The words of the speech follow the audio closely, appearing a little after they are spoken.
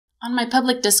On my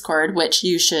public Discord, which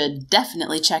you should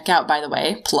definitely check out by the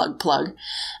way, plug,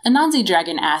 Anansi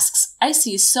Dragon asks, I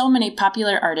see so many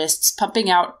popular artists pumping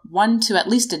out 1 to at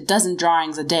least a dozen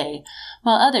drawings a day,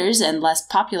 while others and less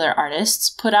popular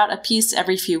artists put out a piece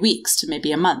every few weeks to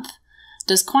maybe a month.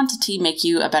 Does quantity make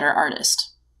you a better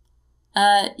artist?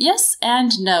 Yes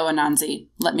and no, Anansi.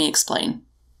 Let me explain.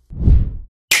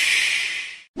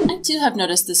 I too have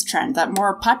noticed this trend that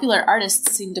more popular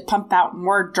artists seem to pump out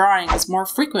more drawings more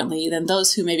frequently than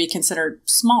those who may be considered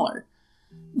smaller.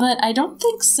 But I don't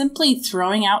think simply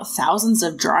throwing out thousands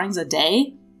of drawings a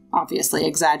day, obviously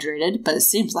exaggerated, but it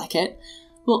seems like it,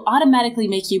 will automatically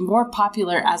make you more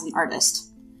popular as an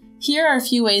artist. Here are a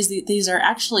few ways that these are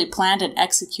actually planned and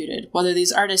executed, whether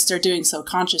these artists are doing so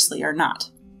consciously or not.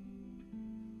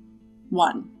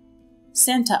 1.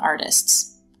 Santa artists.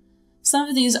 Some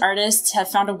of these artists have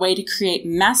found a way to create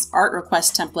mass art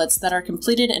request templates that are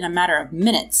completed in a matter of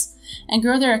minutes, and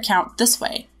grow their account this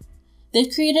way.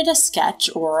 They've created a sketch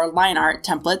or line art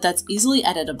template that's easily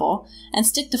editable and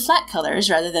stick to flat colors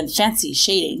rather than fancy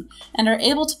shading, and are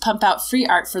able to pump out free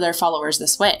art for their followers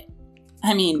this way.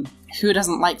 I mean, who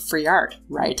doesn't like free art,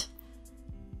 right?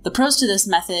 The pros to this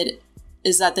method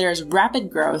is that there's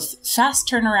rapid growth, fast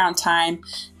turnaround time,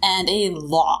 and a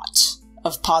lot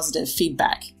of positive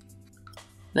feedback.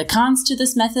 The cons to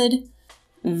this method?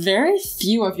 Very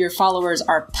few of your followers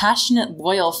are passionate,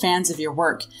 loyal fans of your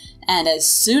work, and as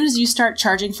soon as you start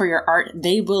charging for your art,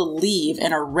 they will leave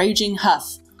in a raging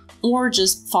huff, or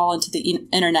just fall into the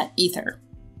internet ether.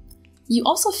 You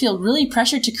also feel really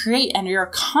pressured to create, and you're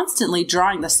constantly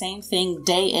drawing the same thing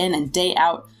day in and day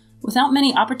out, without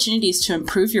many opportunities to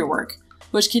improve your work,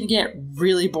 which can get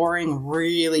really boring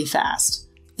really fast.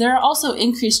 There are also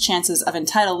increased chances of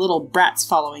entitled little brats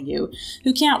following you,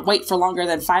 who can't wait for longer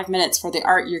than 5 minutes for the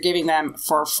art you're giving them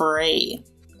for free.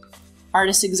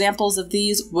 Artist examples of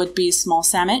these would be Small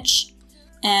Sandwich,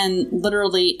 and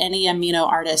literally any amino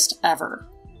artist ever.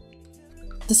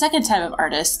 The second type of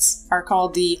artists are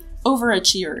called the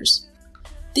overachievers.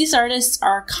 These artists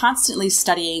are constantly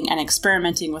studying and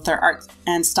experimenting with their art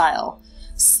and style,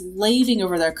 slaving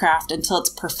over their craft until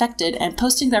it's perfected and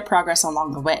posting their progress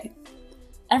along the way.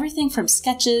 Everything from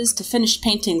sketches to finished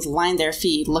paintings line their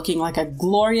feed, looking like a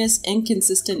glorious,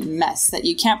 inconsistent mess that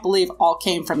you can't believe all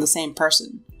came from the same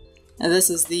person. And this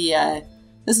is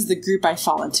the group I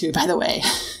fall into, by the way.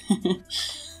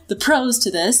 The pros to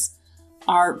this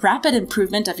are rapid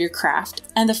improvement of your craft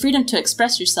and the freedom to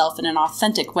express yourself in an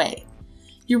authentic way.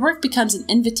 Your work becomes an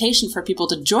invitation for people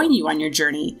to join you on your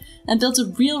journey and builds a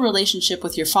real relationship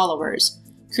with your followers,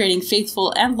 creating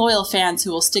faithful and loyal fans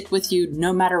who will stick with you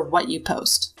no matter what you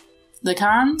post. The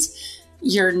cons?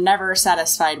 You're never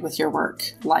satisfied with your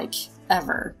work, like,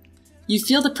 ever. You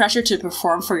feel the pressure to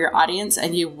perform for your audience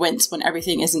and you wince when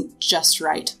everything isn't just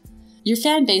right. Your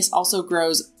fan base also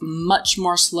grows much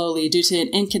more slowly due to an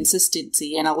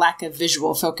inconsistency and a lack of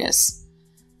visual focus.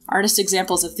 Artist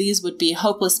examples of these would be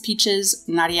Hopeless Peaches,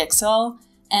 Nadia Excel,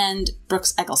 and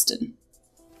Brooks Eggleston.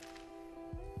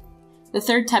 The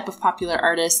third type of popular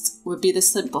artists would be the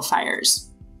simplifiers.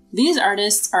 These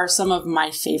artists are some of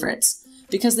my favorites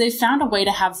because they've found a way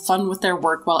to have fun with their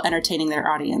work while entertaining their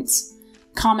audience.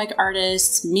 Comic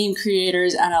artists, meme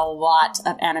creators, and a lot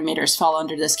of animators fall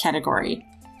under this category.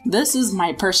 This is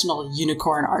my personal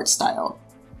unicorn art style.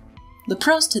 The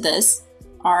pros to this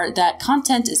are that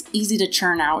content is easy to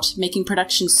churn out, making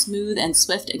production smooth and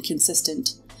swift and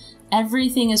consistent.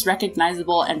 Everything is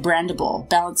recognizable and brandable,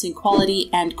 balancing quality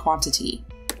and quantity.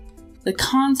 The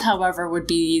cons, however, would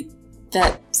be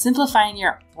that simplifying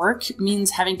your work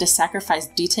means having to sacrifice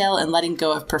detail and letting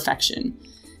go of perfection.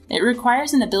 It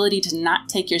requires an ability to not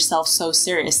take yourself so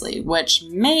seriously, which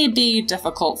may be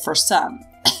difficult for some.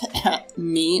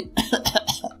 Me.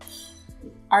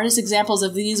 Artist examples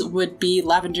of these would be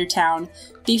Lavender Town,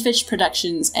 Beefish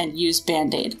Productions, and Used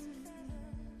Band-Aid.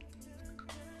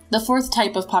 The fourth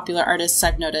type of popular artists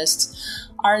I've noticed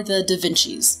are the Da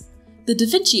Vinci's. The Da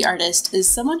Vinci artist is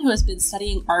someone who has been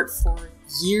studying art for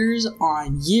years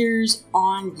on years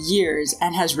on years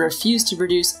and has refused to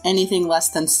produce anything less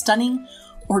than stunning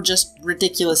or just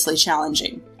ridiculously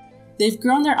challenging. They've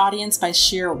grown their audience by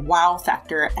sheer wow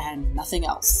factor and nothing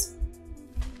else.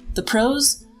 The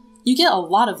pros? You get a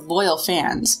lot of loyal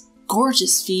fans,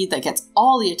 gorgeous feed that gets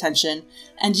all the attention,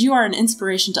 and you are an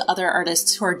inspiration to other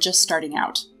artists who are just starting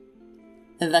out.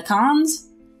 The cons?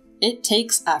 It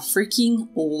takes a freaking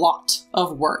lot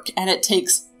of work, and it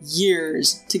takes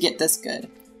years to get this good.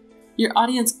 Your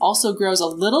audience also grows a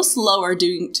little slower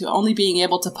due to only being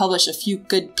able to publish a few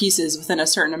good pieces within a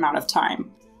certain amount of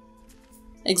time.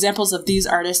 Examples of these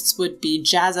artists would be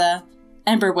Jazza,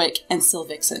 Emberwick, and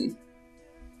Sylvixen.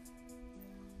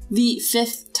 The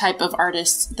fifth type of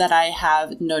artists that I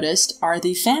have noticed are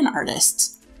the fan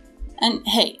artists. And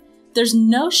hey, there's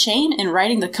no shame in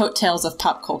riding the coattails of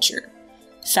pop culture.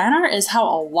 Fan art is how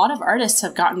a lot of artists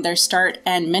have gotten their start,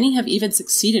 and many have even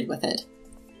succeeded with it.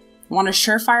 Want a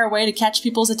surefire way to catch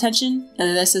people's attention?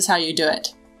 This is how you do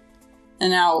it.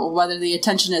 And now, whether the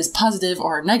attention is positive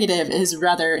or negative is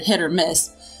rather hit or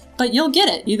miss, but you'll get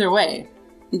it either way.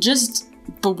 Just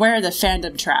beware the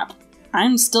fandom trap.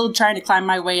 I'm still trying to climb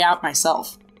my way out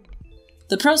myself.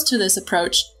 The pros to this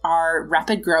approach are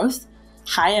rapid growth,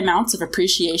 high amounts of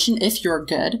appreciation if you're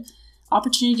good,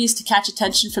 opportunities to catch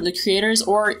attention from the creators,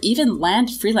 or even land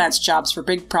freelance jobs for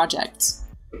big projects.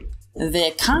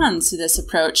 The cons to this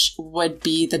approach would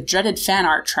be the dreaded fan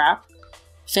art trap.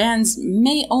 Fans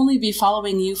may only be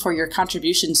following you for your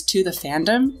contributions to the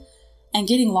fandom, and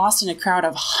getting lost in a crowd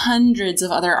of hundreds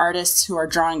of other artists who are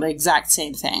drawing the exact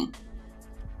same thing.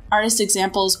 Artist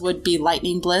examples would be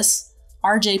Lightning Bliss,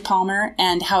 RJ Palmer,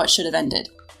 and How It Should Have Ended.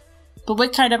 But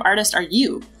what kind of artist are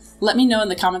you? Let me know in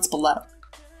the comments below.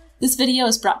 This video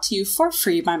is brought to you for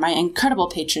free by my incredible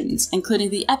patrons,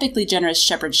 including the epically generous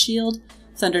Shepherd Shield,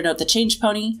 Thundernote the Change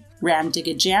Pony, Ram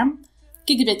Digga Jam,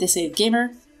 Gigabit the Save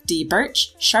Gamer, D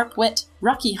Birch, Sharp Wit,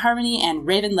 Rocky Harmony, and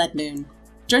Raven Led Moon.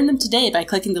 Join them today by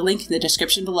clicking the link in the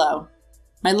description below.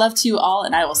 My love to you all,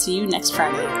 and I will see you next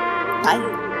Friday.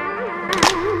 Bye!